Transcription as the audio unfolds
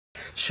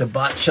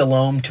Shabbat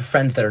shalom to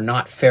friends that are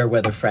not fair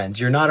weather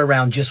friends. You're not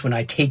around just when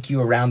I take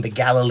you around the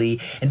Galilee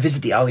and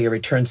visit the Aliyah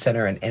Return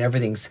Center and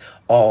everything's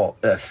all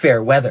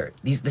fair weather.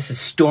 This is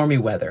stormy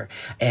weather,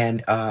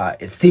 and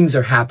things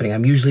are happening.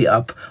 I'm usually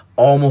up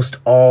almost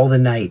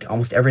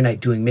every night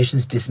doing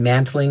missions,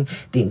 dismantling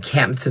the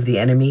encampments of the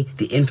enemy,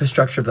 the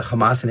infrastructure of the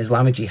Hamas and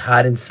Islamic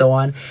Jihad and so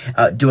on,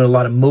 doing a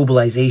lot of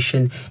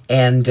mobilization,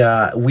 and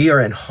we are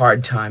in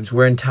hard times.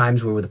 We're in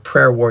times where the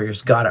prayer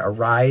warriors gotta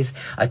arise.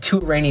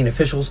 2 Iranian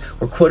officials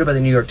were quoted by the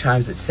New York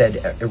Times that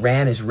said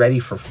Iran is ready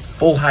for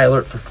full high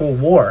alert for full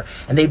war,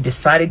 and they've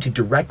decided to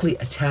directly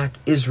attack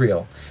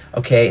Israel.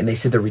 Okay, and they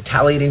said they're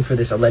retaliating for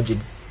this alleged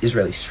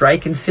Israeli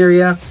strike in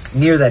Syria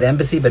near that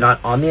embassy, but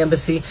not on the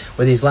embassy,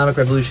 where the Islamic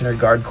Revolutionary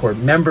Guard Corps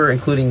member,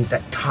 including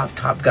that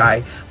top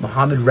guy,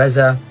 Mohammad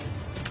Reza.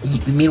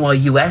 Meanwhile,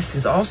 U.S.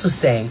 is also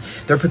saying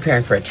they're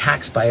preparing for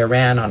attacks by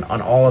Iran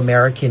on all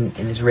American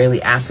and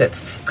Israeli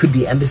assets. Could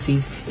be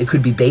embassies, it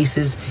could be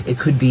bases, it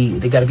could be,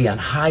 they got to be on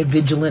high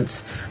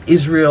vigilance.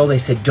 Israel, they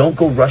said, don't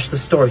go rush the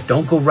stores,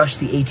 don't go rush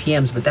the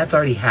ATMs, but that's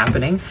already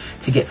happening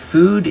to get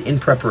food in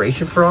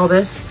preparation for all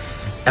this.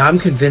 I'm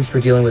convinced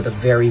we're dealing with a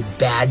very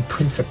bad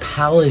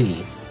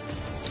principality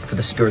for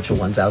the spiritual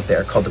ones out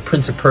there, called the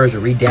Prince of Persia.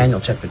 Read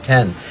Daniel chapter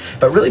 10.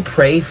 But really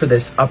pray for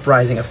this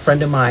uprising. A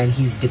friend of mine,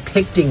 he's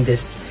depicting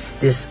this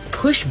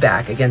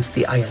pushback against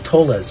the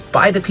Ayatollahs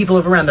by the people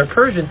of Iran. They're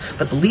Persian,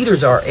 but the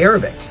leaders are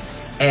Arabic.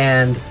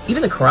 And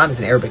even the Quran is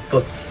an Arabic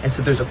book. And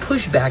so there's a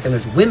pushback, and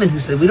there's women who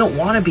say, we don't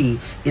want to be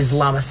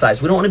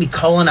Islamicized. We don't want to be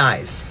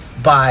colonized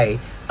by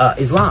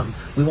Islam.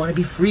 We want to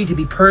be free to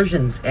be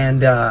Persians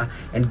and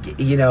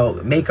you know,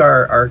 make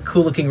our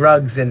cool looking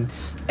rugs and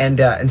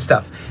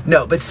stuff.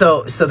 No, but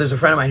so there's a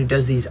friend of mine who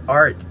does these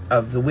art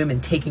of the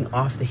women taking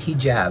off the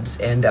hijabs,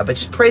 and but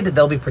just pray that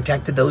they'll be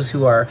protected. Those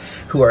who are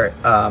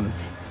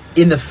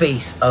in the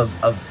face of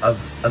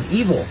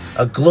evil,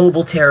 a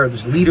global terror.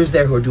 There's leaders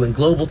there who are doing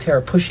global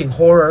terror, pushing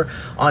horror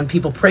on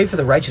people. Pray for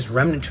the righteous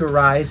remnant to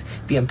arise,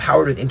 be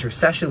empowered with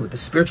intercession, with the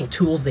spiritual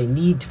tools they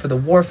need for the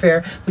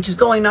warfare, which is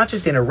going not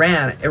just in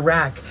Iran,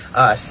 Iraq,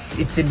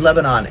 it's in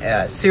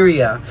Lebanon,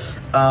 Syria,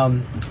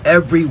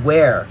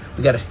 everywhere.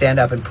 We got to stand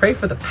up and pray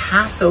for the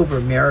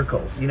Passover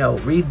miracles. You know,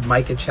 read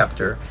Micah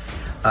chapter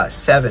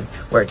 7,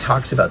 where it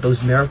talks about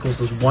those miracles,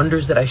 those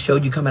wonders that I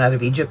showed you coming out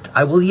of Egypt.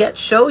 I will yet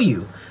show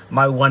you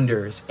my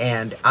wonders.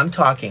 And I'm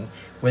talking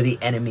where the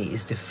enemy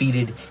is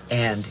defeated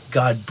and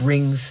God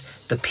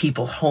brings the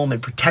people home and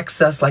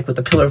protects us, like with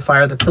the pillar of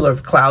fire, the pillar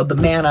of cloud, the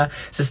manna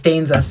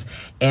sustains us.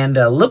 And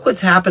look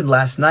what's happened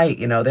last night.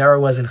 You know, there I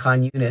was in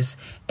Khan Yunis,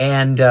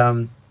 and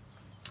I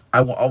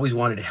always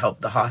wanted to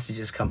help the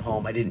hostages come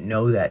home. I didn't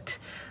know that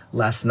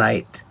last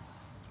night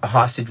a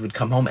hostage would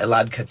come home,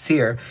 Elad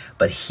Katsir,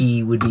 but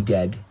he would be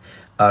dead.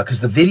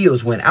 Because the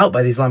videos went out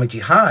by the Islamic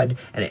Jihad,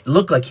 and it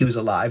looked like he was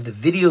alive. The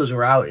videos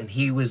were out, and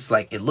he was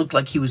like, it looked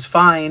like he was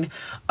fine,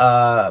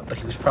 but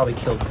he was probably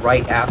killed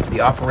right after the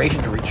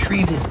operation to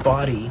retrieve his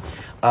body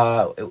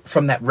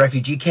from that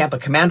refugee camp. A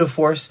commando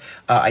force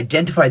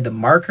identified the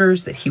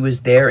markers that he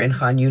was there in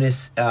Khan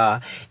Yunis,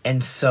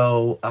 and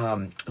so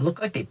it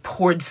looked like they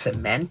poured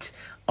cement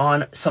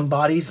on some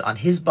bodies, on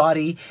his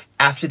body,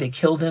 after they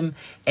killed him.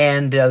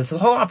 And so the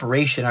whole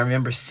operation, I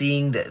remember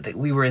seeing that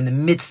we were in the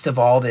midst of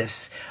all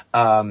this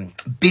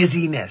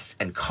busyness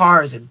and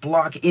cars and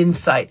block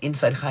inside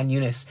Khan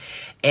Yunis.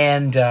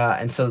 And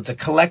so it's a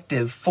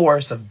collective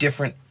force of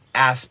different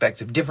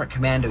aspects of different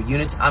commando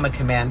units. I'm a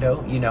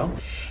commando, you know.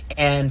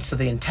 And so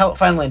the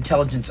final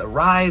intelligence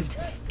arrived.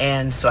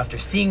 And so after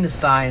seeing the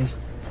signs,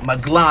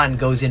 Maglan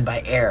goes in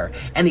by air,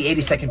 and the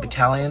 82nd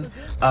Battalion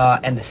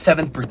and the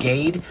 7th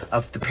Brigade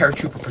of the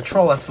Paratrooper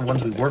Patrol, that's the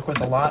ones we work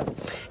with a lot.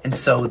 And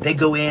so they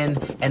go in,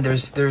 and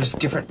there's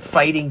different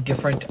fighting,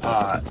 different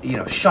you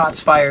know,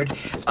 shots fired,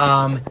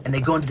 and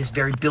they go into this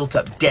very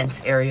built-up,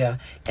 dense area,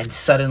 and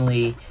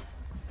suddenly,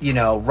 you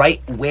know,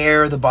 right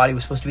where the body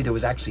was supposed to be, there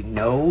was actually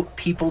no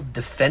people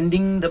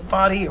defending the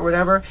body or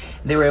whatever.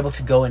 They were able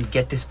to go and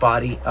get this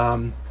body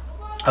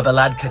of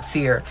Elad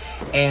Katsir,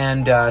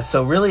 and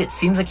so really it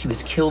seems like he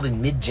was killed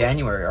in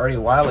mid-January, already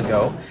a while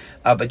ago,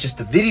 but just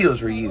the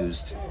videos were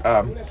used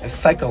as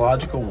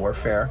psychological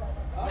warfare.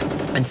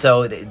 And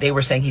so they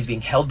were saying he's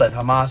being held by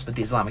Hamas, but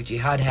the Islamic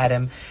Jihad had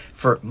him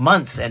for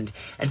months. And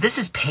this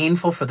is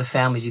painful for the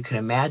families, you can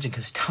imagine,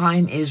 because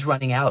time is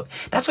running out.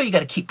 That's why you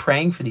got to keep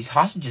praying for these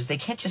hostages. They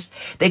can't just,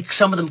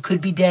 some of them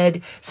could be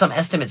dead. Some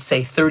estimates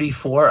say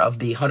 34 of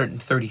the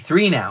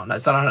 133 now. No,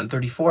 it's not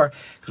 134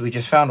 because we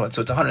just found one.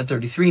 So it's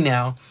 133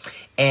 now.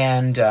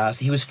 And so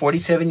he was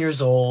 47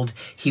 years old.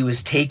 He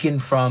was taken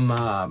from,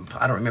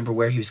 I don't remember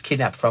where he was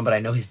kidnapped from, but I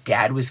know his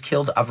dad was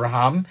killed,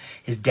 Avraham.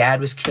 His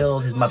dad was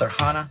killed. His mother,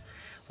 Hannah,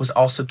 was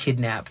also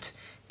kidnapped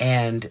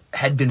and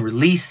had been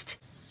released.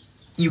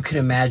 You can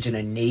imagine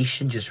a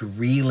nation just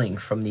reeling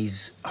from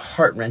these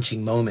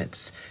heart-wrenching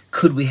moments.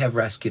 Could we have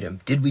rescued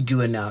him? Did we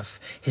do enough?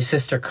 His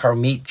sister,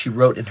 Karmit, she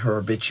wrote in her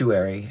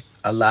obituary,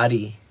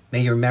 Aladi, may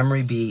your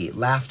memory be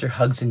laughter,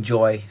 hugs, and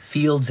joy,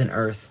 fields and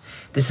earth.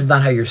 This is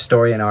not how your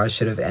story and ours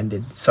should have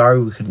ended.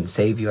 Sorry we couldn't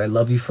save you. I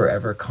love you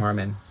forever,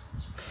 Carmen.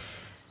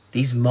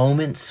 These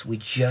moments, we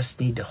just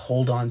need to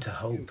hold on to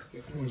hope.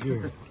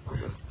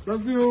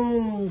 Love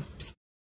you.